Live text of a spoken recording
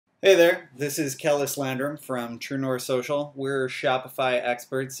Hey there, this is Kellis Landrum from True North Social. We're Shopify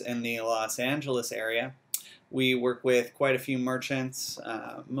experts in the Los Angeles area. We work with quite a few merchants,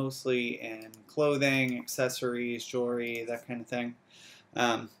 mostly in clothing, accessories, jewelry, that kind of thing.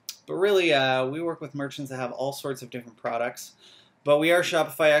 But really, we work with merchants that have all sorts of different products. But we are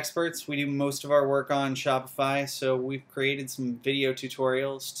Shopify experts. We do most of our work on Shopify, so we've created some video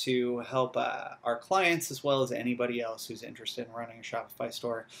tutorials to help our clients as well as anybody else who's interested in running a Shopify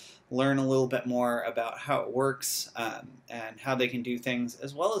store learn a little bit more about how it works and how they can do things,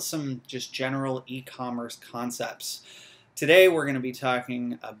 as well as some just general e-commerce concepts. Today we're going to be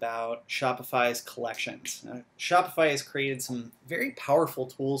talking about Shopify's collections. Shopify has created some very powerful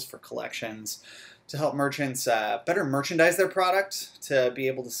tools for collections to help merchants better merchandise their product, to be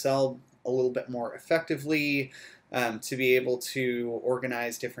able to sell a little bit more effectively, to be able to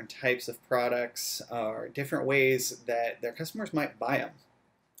organize different types of products or different ways that their customers might buy them.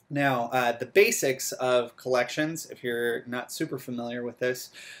 Now, the basics of collections, if you're not super familiar with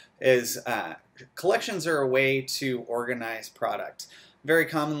this, is collections are a way to organize product. Very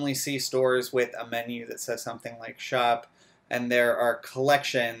commonly see stores with a menu that says something like shop, and there are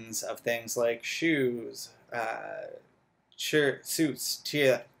collections of things like shoes, suits,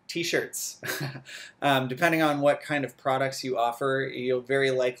 t-shirts. Depending on what kind of products you offer, you'll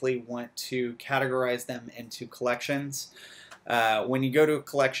very likely want to categorize them into collections. When you go to a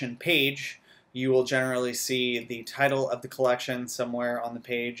collection page, you will generally see the title of the collection somewhere on the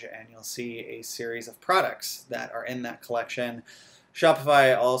page, and you'll see a series of products that are in that collection.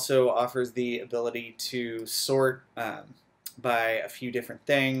 Shopify also offers the ability to sort by a few different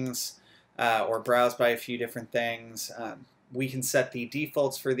things or browse by a few different things. We can set the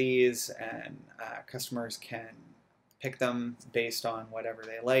defaults for these, and customers can pick them based on whatever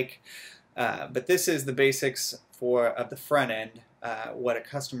they like. But this is the basics of the front end, what a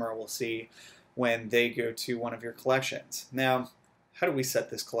customer will see when they go to one of your collections. Now, how do we set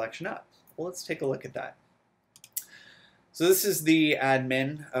this collection up? Well, let's take a look at that. So this is the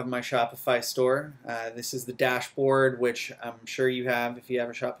admin of my Shopify store. This is the dashboard, which I'm sure you have if you have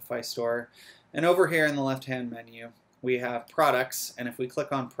a Shopify store. And over here in the left-hand menu, we have products, and if we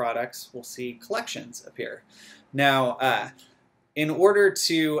click on products, we'll see collections appear. Now, in order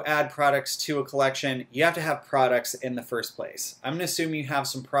to add products to a collection, you have to have products in the first place. I'm going to assume you have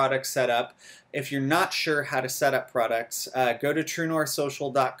some products set up. If you're not sure how to set up products, go to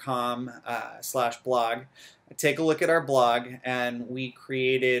truenorthsocial.com/blog. Take a look at our blog, and we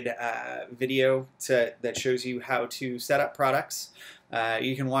created a video that shows you how to set up products.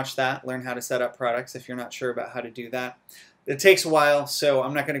 You can watch that, learn how to set up products if you're not sure about how to do that. It takes a while, so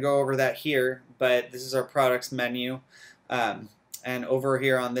I'm not going to go over that here, but this is our products menu. And over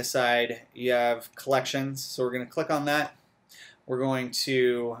here on this side, you have collections. So we're going to click on that. We're going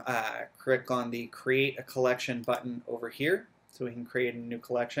to click on the Create a Collection button over here, so we can create a new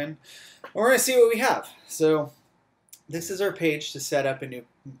collection. And we're going to see what we have. So this is our page to set up a new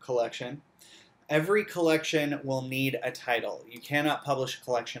collection. Every collection will need a title. You cannot publish a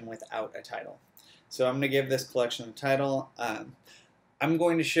collection without a title. So I'm going to give this collection a title. I'm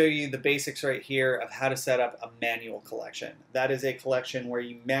going to show you the basics right here of how to set up a manual collection. That is a collection where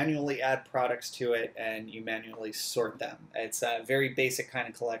you manually add products to it and you manually sort them. It's a very basic kind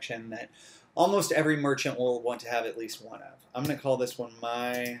of collection that almost every merchant will want to have at least one of. I'm going to call this one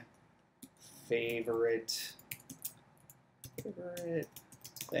My Favorite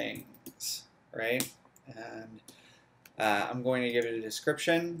Things, right? And I'm going to give it a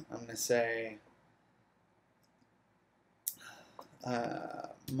description. I'm going to say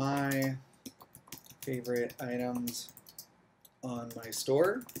my favorite items on my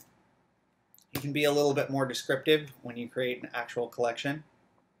store. You can be a little bit more descriptive when you create an actual collection.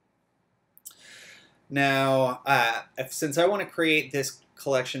 Now, since I want to create this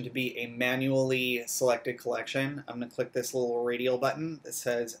collection to be a manually selected collection, I'm going to click this little radial button that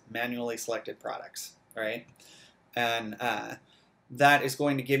says manually selected products, right? And that is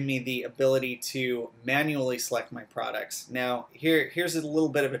going to give me the ability to manually select my products. Now, here's a little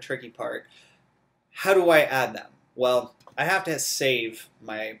bit of a tricky part. How do I add them? Well, I have to save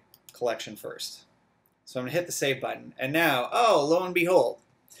my collection first. So I'm going to hit the Save button. And now, oh, lo and behold,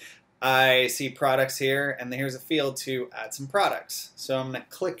 I see products here, and here's a field to add some products. So I'm going to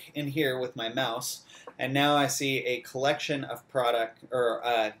click in here with my mouse, and now I see a collection of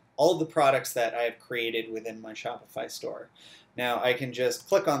all of the products that I have created within my Shopify store. Now I can just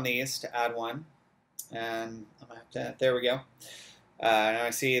click on these to add one, and I'm gonna have to, there we go. Now I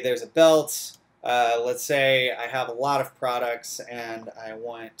see there's a belt. Let's say I have a lot of products and I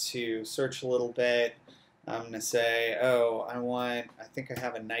want to search a little bit. I'm going to say, oh, I think I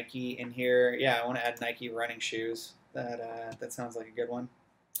have a Nike in here. Yeah, I want to add Nike running shoes. That sounds like a good one.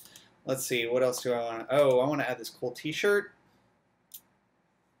 Let's see, what else do I want? Oh, I want to add this cool t-shirt.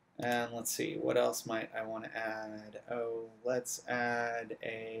 And let's see, what else might I want to add? Oh, let's add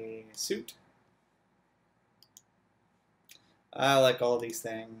a suit. I like all these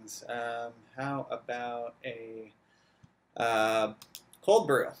things. How about a cold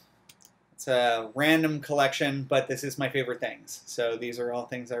brew? It's a random collection, but this is my favorite things. So these are all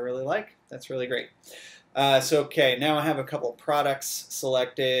things I really like. That's really great. Okay, now I have a couple of products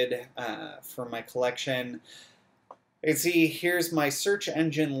selected for my collection. You can see here's my search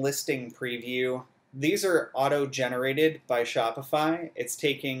engine listing preview. These are auto-generated by Shopify. It's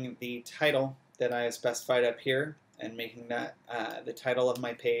taking the title that I have specified up here and making that the title of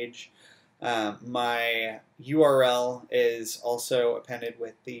my page. My URL is also appended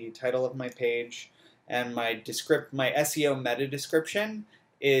with the title of my page, and my SEO meta description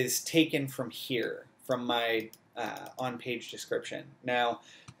is taken from here, from my on-page description. Now,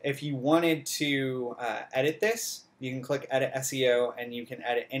 if you wanted to edit this, you can click Edit SEO, and you can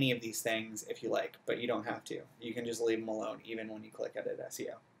edit any of these things if you like, but you don't have to. You can just leave them alone, even when you click Edit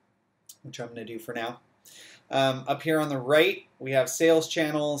SEO, which I'm going to do for now. Up here on the right, we have sales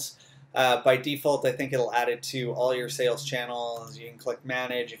channels. By default, I think it'll add it to all your sales channels. You can click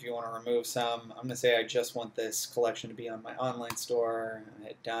Manage if you want to remove some. I'm going to say I just want this collection to be on my online store.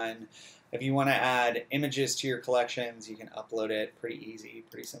 Hit Done. If you want to add images to your collections, you can upload it. Pretty easy,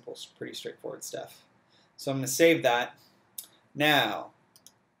 pretty simple, pretty straightforward stuff. So I'm going to save that. Now,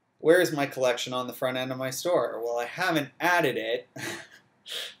 where is my collection on the front end of my store? Well, I haven't added it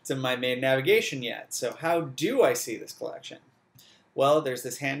to my main navigation yet. So how do I see this collection? Well, there's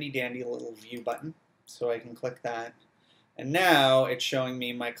this handy dandy little view button, so I can click that. And now it's showing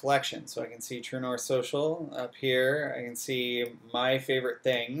me my collection. So I can see True North Social up here. I can see my favorite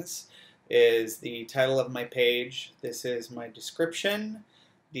things is the title of my page. This is my description.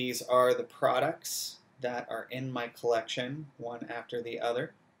 These are the products that are in my collection, one after the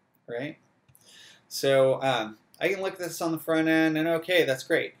other, right? So I can look at this on the front end, and okay, that's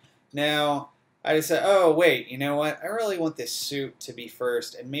great. Now, I just said, oh, wait, you know what? I really want this suit to be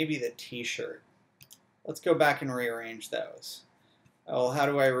first, and maybe the t-shirt. Let's go back and rearrange those. Oh, how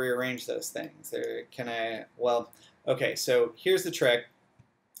do I rearrange those things? Well, okay, so here's the trick.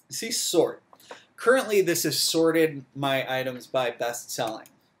 See, sort. Currently, this has sorted my items by best selling.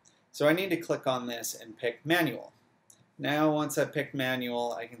 So I need to click on this and pick manual. Now, once I pick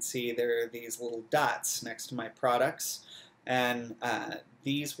manual, I can see there are these little dots next to my products. And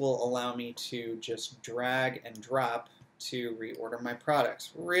these will allow me to just drag and drop to reorder my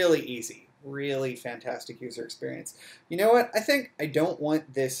products. Really easy, really fantastic user experience. You know what? I think I don't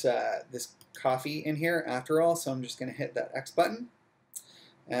want this this coffee in here after all, so I'm just going to hit that X button.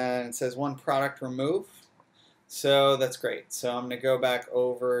 And it says one product remove. So that's great. So I'm going to go back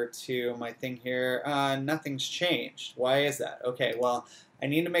over to my thing here. Nothing's changed. Why is that? Okay, well, I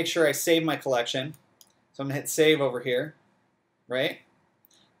need to make sure I save my collection. So I'm going to hit save over here. Right?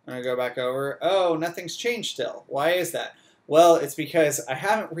 I'm going to go back over. Oh, nothing's changed still. Why is that? Well, it's because I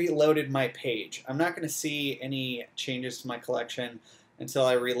haven't reloaded my page. I'm not going to see any changes to my collection until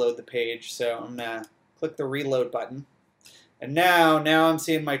I reload the page. So I'm going to click the reload button. And now I'm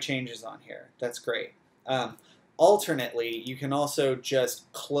seeing my changes on here. That's great. Alternately, you can also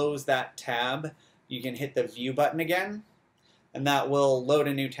just close that tab. You can hit the view button again, and that will load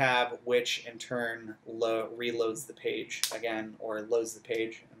a new tab, which in turn reloads the page again, or loads the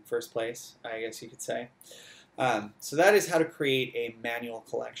page in first place, I guess you could say. So that is how to create a manual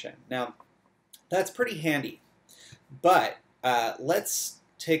collection. Now, that's pretty handy, but let's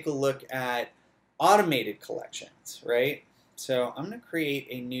take a look at automated collections, right? So I'm going to create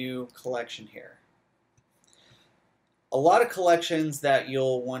a new collection here. A lot of collections that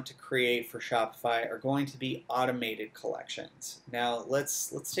you'll want to create for Shopify are going to be automated collections. Now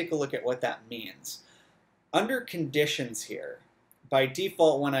let's take a look at what that means. Under conditions here, by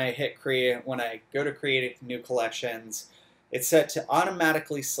default when I go to create new collections, it's set to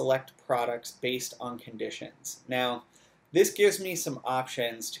automatically select products based on conditions. Now this gives me some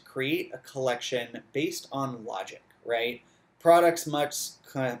options to create a collection based on logic, right? Products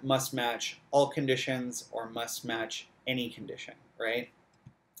must match all conditions or must match any condition, right?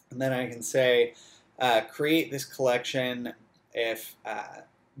 And then I can say create this collection if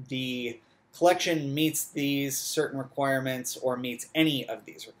the collection meets these certain requirements or meets any of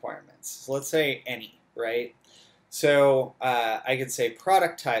these requirements. So let's say any, right? So I could say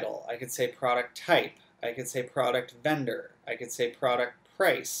product title, I could say product type, I could say product vendor, I could say product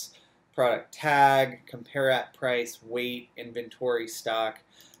price, product tag, compare at price, weight, inventory, stock,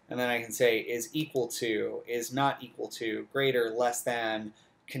 and then I can say is equal to, is not equal to, greater, less than,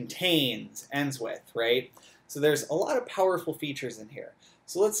 contains, ends with, right? So there's a lot of powerful features in here.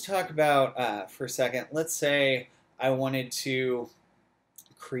 So let's talk about, for a second, let's say I wanted to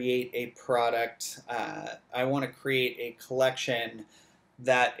create a product, I want to create a collection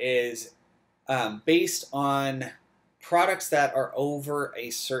that is based on products that are over a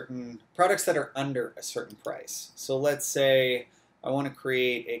certain, products that are under a certain price. So let's say I want to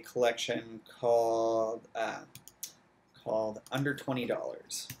create a collection called under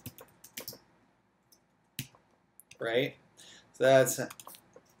 $20, right? So that's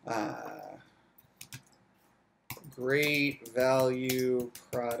great value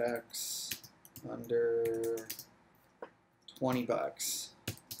products under 20 bucks.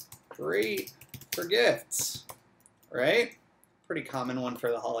 Great for gifts, right? Pretty common one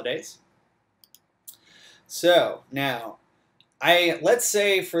for the holidays. So now, let's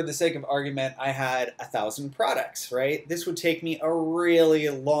say for the sake of argument, I had 1,000 products, right? This would take me a really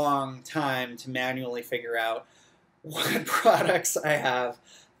long time to manually figure out what products I have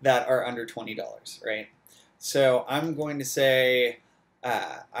that are under $20, right? So I'm going to say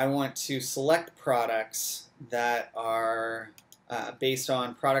I want to select products that are based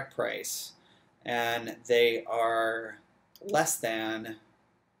on product price, and they are less than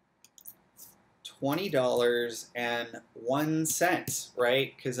 $20.01,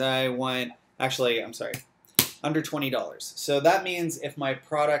 right? Because I want, actually, I'm sorry, under $20. So that means if my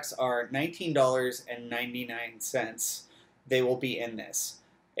products are $19.99, they will be in this.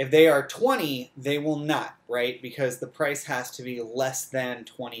 If they are 20, they will not, right? Because the price has to be less than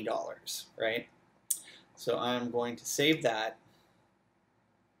 $20, right? So I'm going to save that.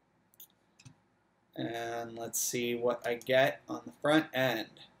 And let's see what I get on the front end.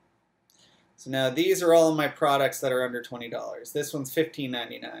 So now these are all of my products that are under $20. This one's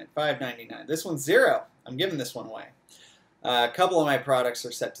 $15.99, $5.99. This one's $0. I'm giving this one away. A couple of my products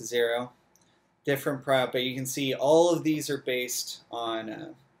are set to $0. Different product, but you can see all of these are based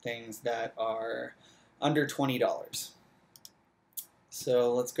on things that are under $20.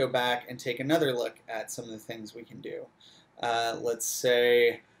 So let's go back and take another look at some of the things we can do. Let's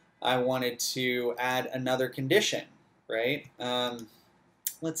say I wanted to add another condition, right?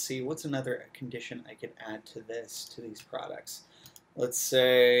 Let's see, what's another condition I could add to this, to these products? Let's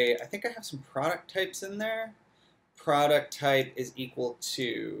say, I think I have some product types in there. Product type is equal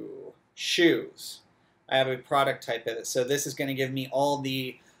to shoes. I have a product type in it. So this is going to give me all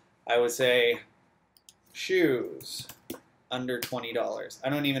the, I would say, shoes under $20. I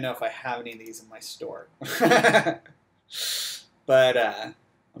don't even know if I have any of these in my store. But I'm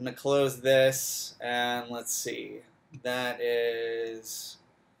going to close this, and let's see. That is,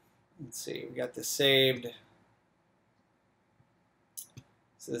 let's see, we got this saved.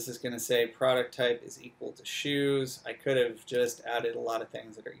 So this is going to say product type is equal to shoes. I could have just added a lot of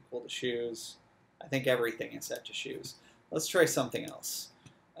things that are equal to shoes. I think everything is set to shoes. Let's try something else.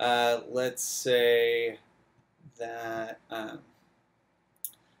 Let's say that,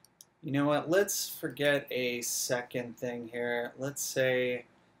 you know what, let's forget a second thing here. Let's say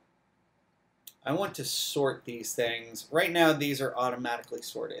I want to sort these things. Right now these are automatically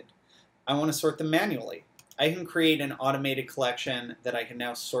sorted. I want to sort them manually. I can create an automated collection that I can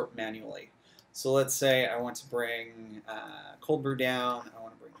now sort manually. So let's say I want to bring cold brew down. I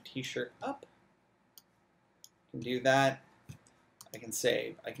want to bring t-shirt up. I can do that. I can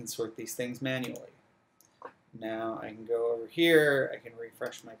save. I can sort these things manually. Now I can go over here. I can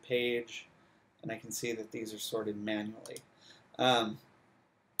refresh my page, and I can see that these are sorted manually.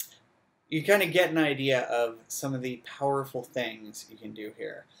 You kind of get an idea of some of the powerful things you can do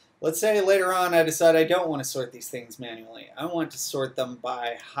here. Let's say later on I decide I don't want to sort these things manually. I want to sort them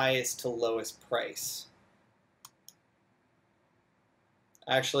by highest to lowest price.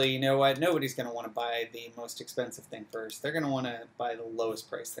 Actually, you know what? Nobody's going to want to buy the most expensive thing first. They're going to want to buy the lowest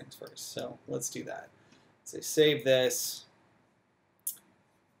price things first. So let's do that. So save this.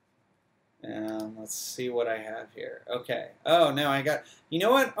 And let's see what I have here. Okay. Oh, no, I got, you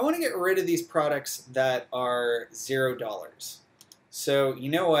know what? I want to get rid of these products that are $0. So you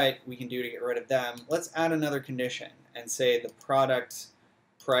know what we can do to get rid of them? Let's add another condition and say the product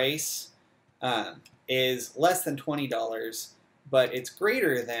price is less than $20, but it's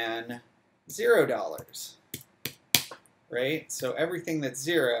greater than $0, right? So everything that's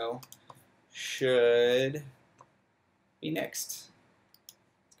 0 should be next.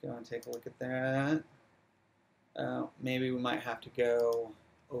 Let's go and take a look at that. Maybe we might have to go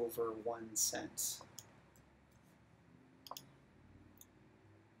over 1 cent.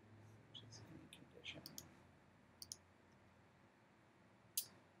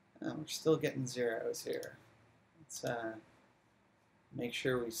 we're still getting zeros here. Let's make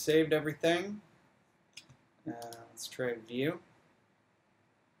sure we saved everything. Let's try view.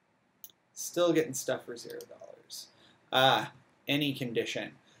 Still getting stuff for $0. Any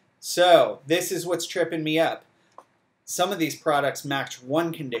condition. So this is what's tripping me up. Some of these products match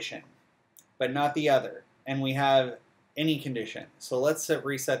one condition, but not the other. And we have any condition. So let's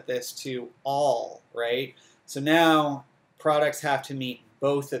reset this to all, right? So now products have to meet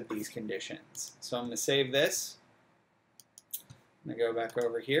both of these conditions. So I'm going to save this. I'm going to go back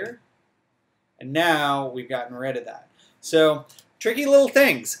over here. And now we've gotten rid of that. So tricky little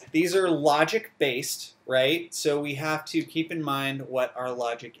things. These are logic based, right? So we have to keep in mind what our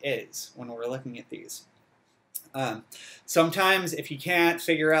logic is when we're looking at these. Sometimes if you can't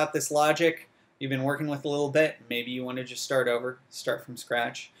figure out this logic, you've been working with a little bit, maybe you want to just start over, start from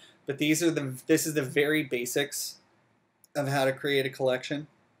scratch. But this is the very basics of how to create a collection,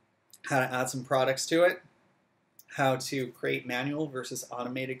 how to add some products to it, how to create manual versus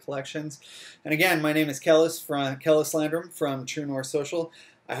automated collections. And again, my name is Kellis Landrum from True North Social.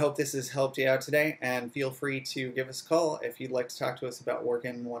 I hope this has helped you out today, and feel free to give us a call if you'd like to talk to us about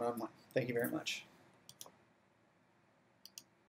working one-on-one. Thank you very much.